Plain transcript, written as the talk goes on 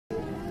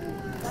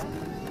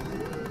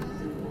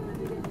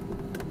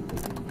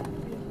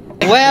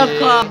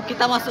Welcome,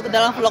 kita masuk ke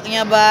dalam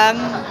vlognya Bang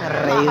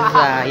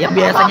Reza. Yang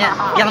biasanya,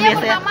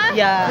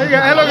 ya.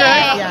 Halo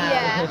guys. Ya.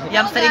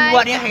 Yang sering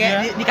buatnya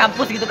kayak di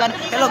kampus gitu kan.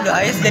 Hello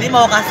guys, jadi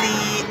mau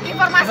kasih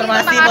informasi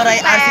mengenai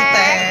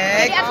arsitek.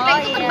 Jadi arsitek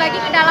itu terbagi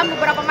ke dalam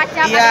beberapa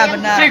macam. Iya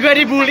benar. Saya gue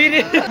dibully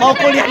nih. Mau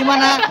kuliah di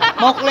mana?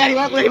 Kuliah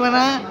di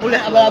mana?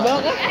 Kuliah abal-abal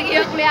kan?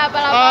 Iya, kuliah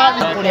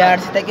abal-abal. Kuliah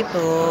arsitek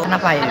itu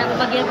kenapa ya? Ada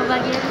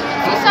pembagian-pembagiannya.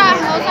 Susah,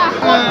 nggak usah.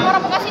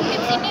 Orang mau kasih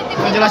tips ini,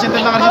 tips itu. Jelasin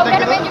tentang arsitek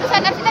Kalau udah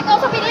jurusan arsitek nggak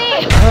usah pilih.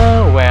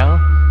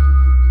 Well,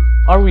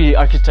 are we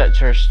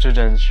architecture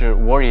students should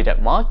worry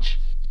that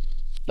much?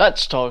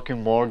 Let's talk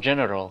in more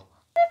general.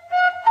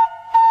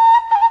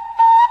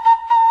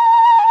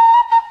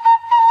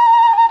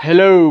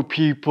 Hello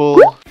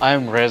people,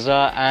 I'm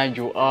Reza and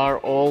you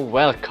are all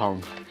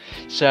welcome.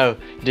 So,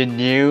 the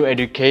new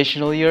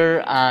educational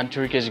year and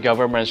Turkish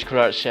government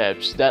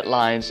scholarships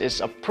deadlines is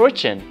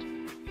approaching.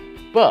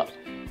 But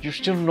you're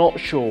still not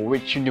sure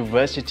which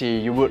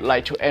university you would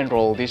like to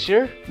enroll this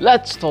year?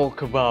 Let's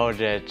talk about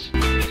it.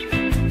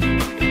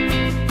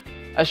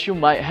 As you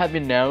might have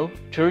been know,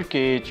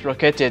 Turkey is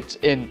located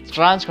in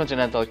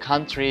transcontinental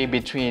country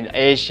between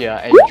Asia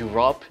and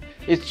Europe.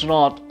 It's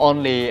not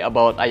only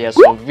about Hagia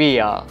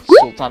Sophia,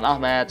 Sultan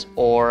Ahmed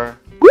or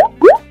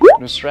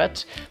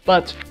Nusret,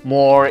 but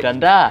more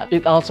than that.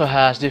 It also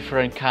has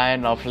different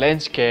kind of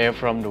landscape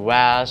from the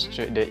west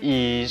to the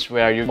east,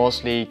 where you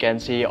mostly can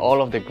see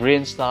all of the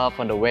green stuff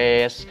on the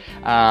west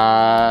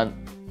and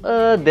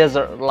a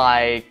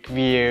desert-like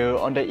view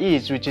on the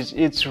east, which is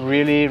it's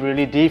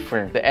really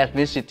different. The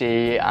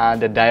ethnicity and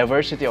the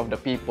diversity of the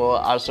people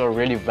also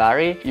really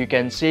vary. You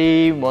can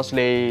see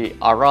mostly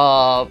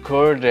Arab,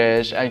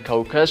 Kurdish and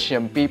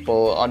Caucasian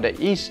people on the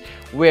east,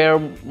 where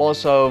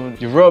most of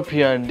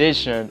European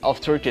nation of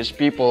Turkish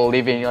people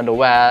living on the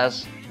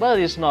west. But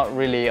it's not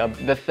really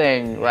the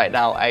thing right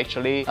now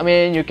actually. I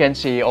mean, you can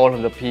see all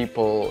of the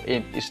people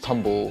in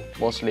Istanbul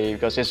mostly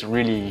because it's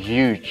really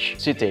huge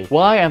city.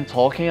 Why I'm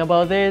talking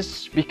about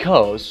this?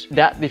 Because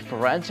that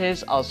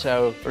differences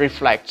also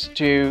reflects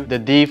to the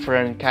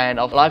different kind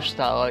of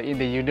lifestyle in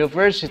the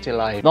university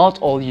life. Not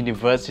all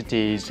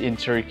universities in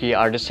Turkey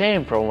are the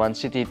same from one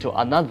city to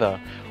another.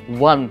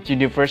 One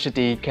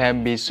university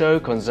can be so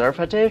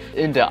conservative,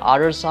 in the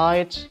other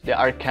side,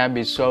 can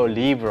be so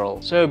liberal.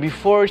 So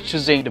before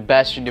choosing the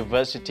best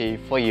university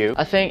for you,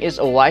 I think it's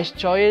a wise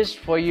choice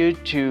for you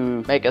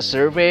to make a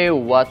survey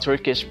what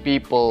Turkish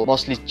people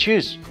mostly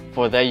choose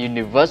for their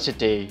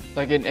university.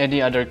 Like in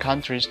any other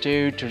countries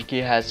too,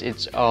 Turkey has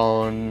its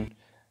own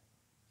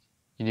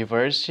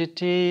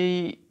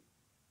university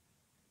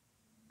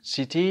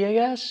city, I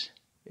guess.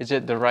 Is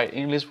it the right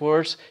English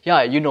words?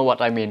 Yeah, you know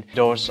what I mean.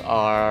 Those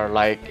are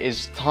like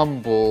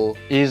Istanbul,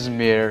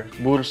 Izmir,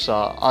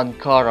 Bursa,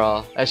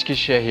 Ankara,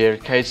 Eskişehir,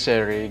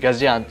 Kayseri,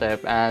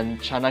 Gaziantep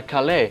and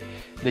Çanakkale.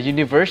 The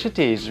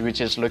universities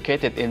which is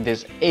located in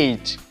these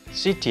 8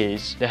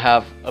 cities, they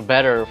have a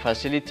better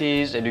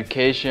facilities,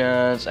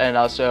 educations, and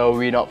also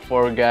we not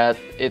forget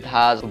it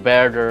has a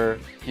better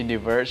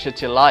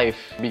university life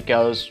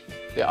because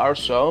there are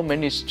so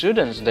many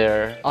students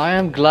there. I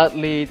am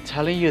gladly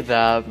telling you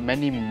that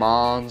many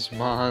months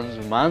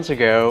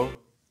ago,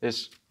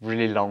 it's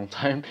really long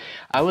time,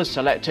 I was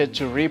selected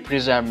to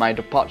represent my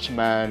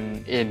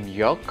department in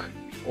YÖK,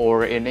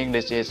 or in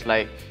English it's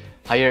like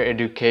higher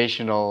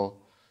educational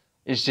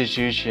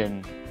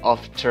institution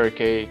of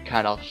Turkey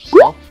kind of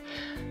stuff.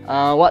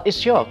 What is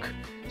YÖK?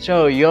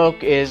 So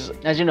YÖK is,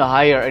 as you know,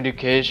 higher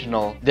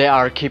educational. They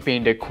are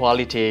keeping the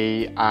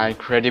quality and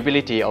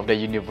credibility of the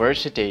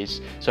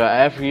universities. So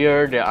every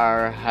year they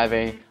are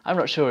having, I'm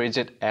not sure, is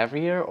it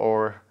every year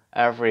or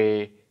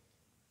every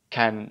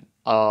kind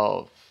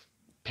of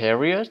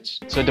period?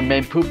 So the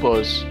main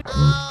purpose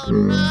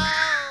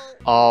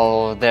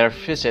of their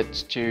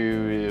visits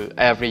to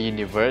every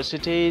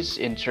universities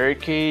in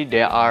Turkey,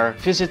 they are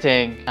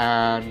visiting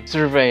and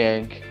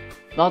surveying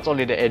not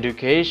only the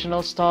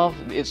educational stuff,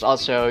 it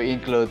also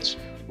includes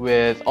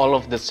with all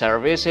of the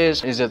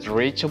services. Is it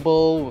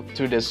reachable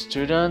to the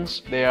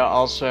students? They are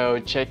also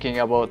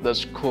checking about the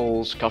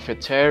schools,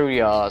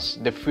 cafeterias,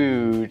 the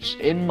foods.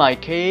 In my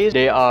case,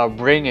 they are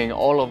bringing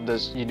all of the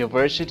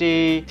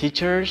university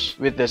teachers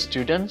with the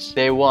students.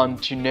 They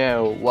want to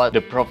know what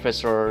the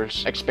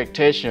professors'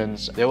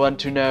 expectations. They want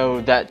to know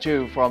that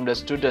too from the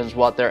students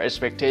what their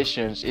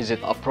expectations. Is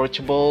it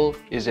approachable?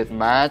 Is it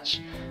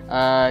matched?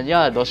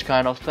 Yeah, those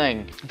kind of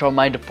thing. From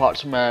my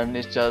department,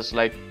 it's just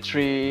like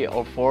 3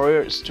 or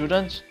 4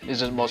 students.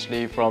 This is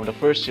mostly from the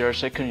first year,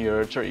 second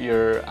year, third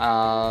year,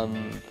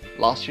 and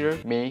last year,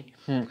 me.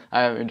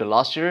 I am in the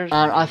last year.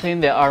 And I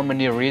think there are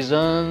many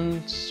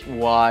reasons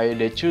why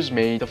they choose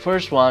me. The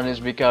first one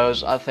is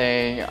because I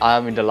think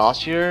I'm in the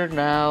last year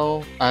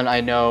now, and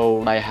I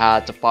know my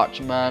head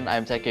department.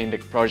 I'm taking the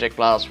project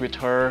class with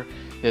her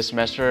this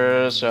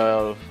semester,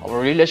 so our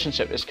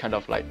relationship is kind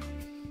of like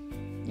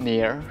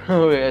near,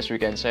 as we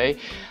can say.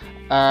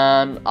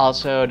 And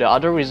also the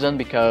other reason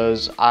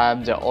because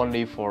I'm the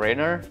only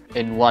foreigner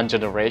in one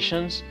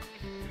generation.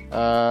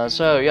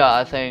 So yeah,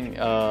 I think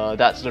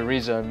that's the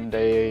reason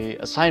they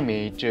assigned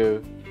me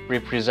to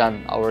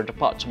represent our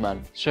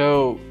department.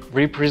 So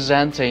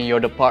representing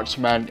your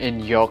department in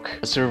York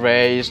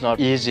survey is not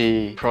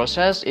easy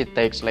process. It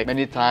takes like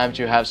many times.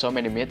 You have so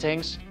many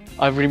meetings.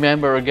 I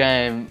remember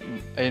again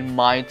in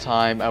my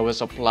time I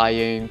was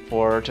applying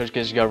for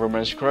Turkish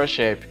government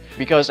scholarship.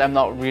 Because I'm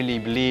not really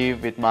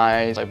believe with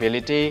my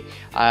ability,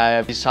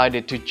 I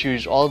decided to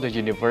choose all the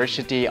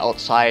university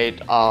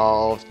outside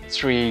of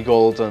 3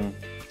 golden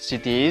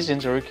cities in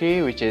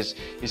Turkey, which is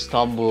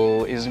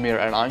Istanbul, Izmir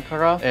and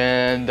Ankara.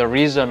 And the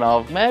reason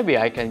of maybe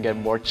I can get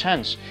more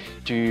chance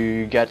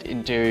to get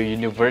into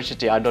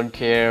university. I don't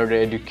care the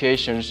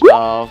education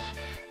stuff,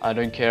 I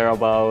don't care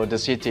about the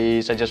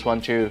cities, I just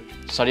want to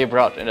study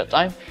abroad at that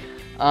time.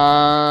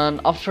 And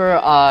after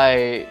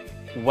I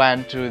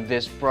went through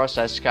this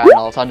process kind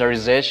of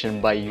standardization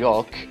by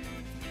York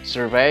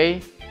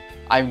survey,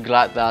 I'm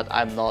glad that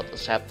I'm not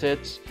accepted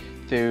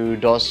to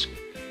those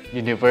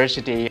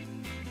university.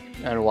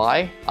 And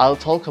why? I'll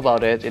talk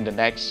about it in the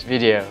next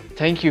video.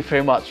 Thank you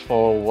very much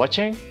for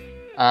watching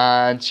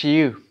and see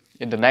you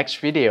in the next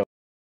video.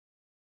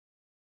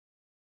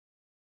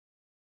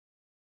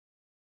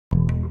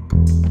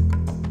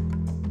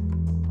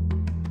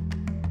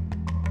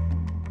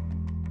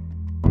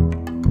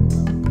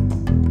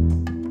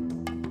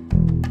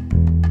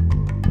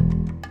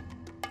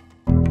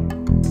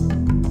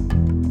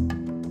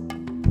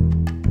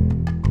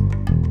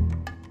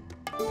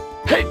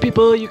 Hey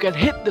people, you can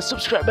hit the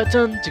subscribe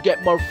button to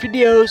get more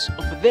videos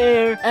over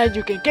there, and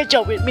you can catch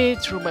up with me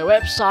through my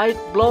website,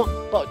 blog,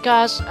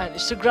 podcast and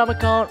Instagram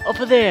account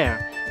over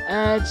there.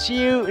 And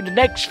see you in the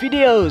next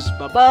videos.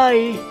 Bye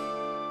bye.